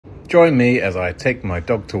Join me as I take my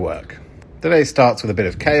dog to work. The day starts with a bit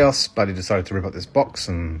of chaos. Buddy decided to rip up this box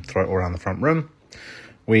and throw it all around the front room.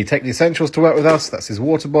 We take the essentials to work with us. That's his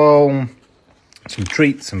water bowl, some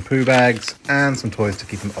treats, some poo bags, and some toys to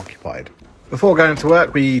keep him occupied. Before going to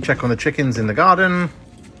work, we check on the chickens in the garden.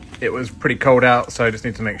 It was pretty cold out, so I just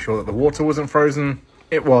need to make sure that the water wasn't frozen.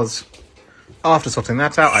 It was. After sorting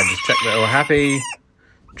that out, I just checked that they were happy.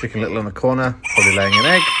 Chicken Little in the corner, probably laying an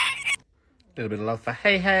egg. A little bit of love for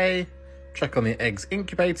Hey Hey. Check on the eggs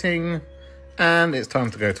incubating. And it's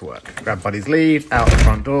time to go to work. Grab Buddy's leave, out the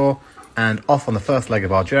front door, and off on the first leg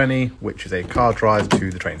of our journey, which is a car drive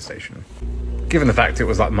to the train station. Given the fact it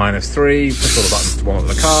was like -3, push all the buttons to warm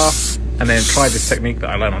up the car, and then tried this technique that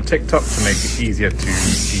I learned on TikTok to make it easier to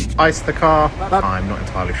de-ice the car. I'm not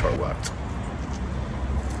entirely sure it worked.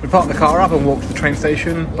 We parked the car up and walked to the train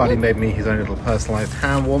station. Buddy made me his own little personalised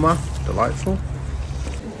hand warmer. Delightful.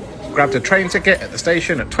 Grabbed a train ticket at the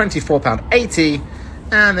station at £24.80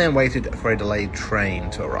 and then waited for a delayed train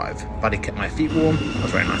to arrive. Buddy kept my feet warm. That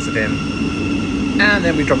was very nice of him. And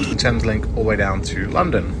then we dropped to the Thames Link all the way down to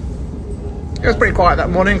London. It was pretty quiet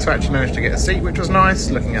that morning, so I actually managed to get a seat, which was nice,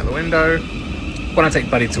 looking out the window. When I take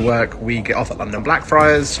Buddy to work, we get off at London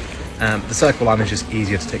Blackfriars. The Circle line is just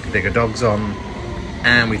easier to take the bigger dogs on.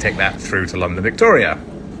 And we take that through to London Victoria.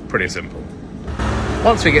 Pretty simple.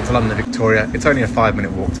 Once we get to London Victoria, it's only a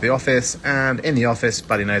 5-minute walk to the office, and in the office,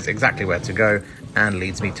 Buddy knows exactly where to go and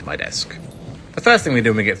leads me to my desk. The first thing we do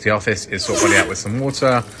when we get to the office is sort Buddy out with some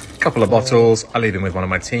water, a couple of bottles. I leave him with one of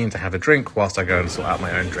my team to have a drink whilst I go and sort out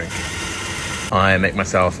my own drink. I make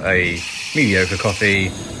myself a mediocre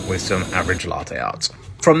coffee with some average latte art.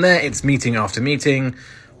 From there, it's meeting after meeting.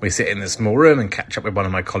 We sit in this small room and catch up with one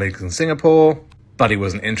of my colleagues in Singapore. Buddy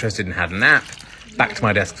wasn't interested and had a nap. Back to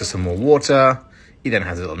my desk for some more water. He then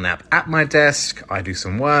has a little nap at my desk. I do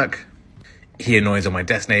some work. He annoys all my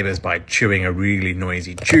desk neighbours by chewing a really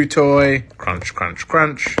noisy chew toy. Crunch, crunch,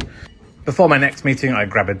 crunch. Before my next meeting, I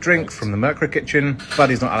grab a drink from the Mercury kitchen.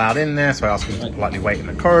 Buddy's not allowed in there, so I ask him to politely wait in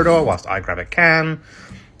the corridor whilst I grab a can.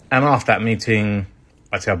 And after that meeting,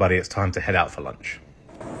 I tell Buddy it's time to head out for lunch.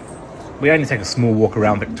 We only take a small walk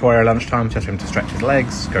around Victoria at lunchtime, just for him to stretch his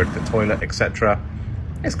legs, go to the toilet, etc.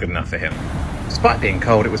 It's good enough for him. Despite being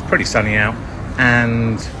cold, it was pretty sunny out,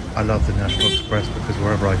 and I love the National Express because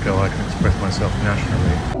wherever I go, I can express myself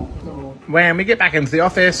nationally. When we get back into the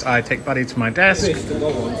office, I take Buddy to my desk.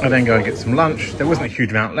 I then go and get some lunch. There wasn't a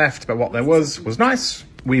huge amount left, but what there was nice.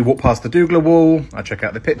 We walk past the Doogler wall. I check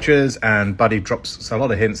out the pictures, and Buddy drops a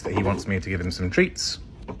lot of hints that he wants me to give him some treats.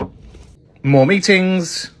 More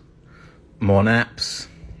meetings. More naps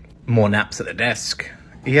at the desk.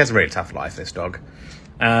 He has a really tough life, this dog.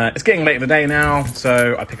 It's getting late in the day now,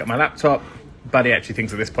 so I pick up my laptop. Buddy actually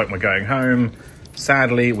thinks at this point we're going home.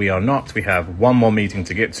 Sadly, we are not. We have one more meeting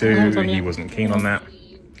to get to. He wasn't keen on that.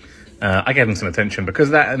 I gave him some attention because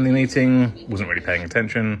of that in the meeting. Wasn't really paying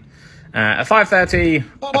attention. At 5:30,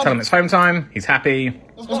 I tell him it's home time. He's happy.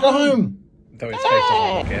 Let's go home. Though his face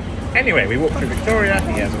doesn't look it. Anyway, we walk through Victoria,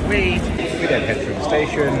 he has a wee. We then head through the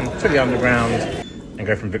station, to the underground, and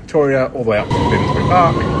go from Victoria all the way up to Finsbury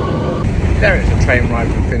Park. There is a train ride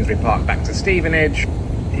from Finsbury Park back to Stevenage.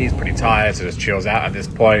 He's pretty tired, so just chills out at this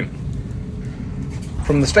point.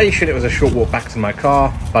 From the station, it was a short walk back to my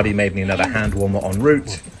car. Buddy made me another hand warmer en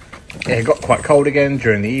route. It got quite cold again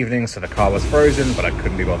during the evening, so the car was frozen, but I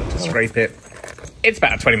couldn't be bothered to scrape it. It's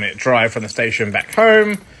about a 20-minute drive from the station back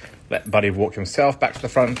home. Let Buddy walk himself back to the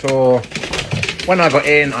front door. When I got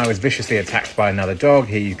in, I was viciously attacked by another dog.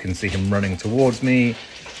 Here you can see him running towards me.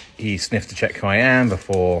 He sniffed to check who I am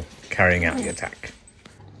before carrying out the attack.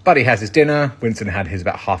 Buddy has his dinner. Winston had his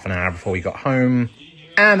about half an hour before we got home.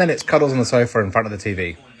 And then it's cuddles on the sofa in front of the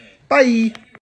TV. Bye!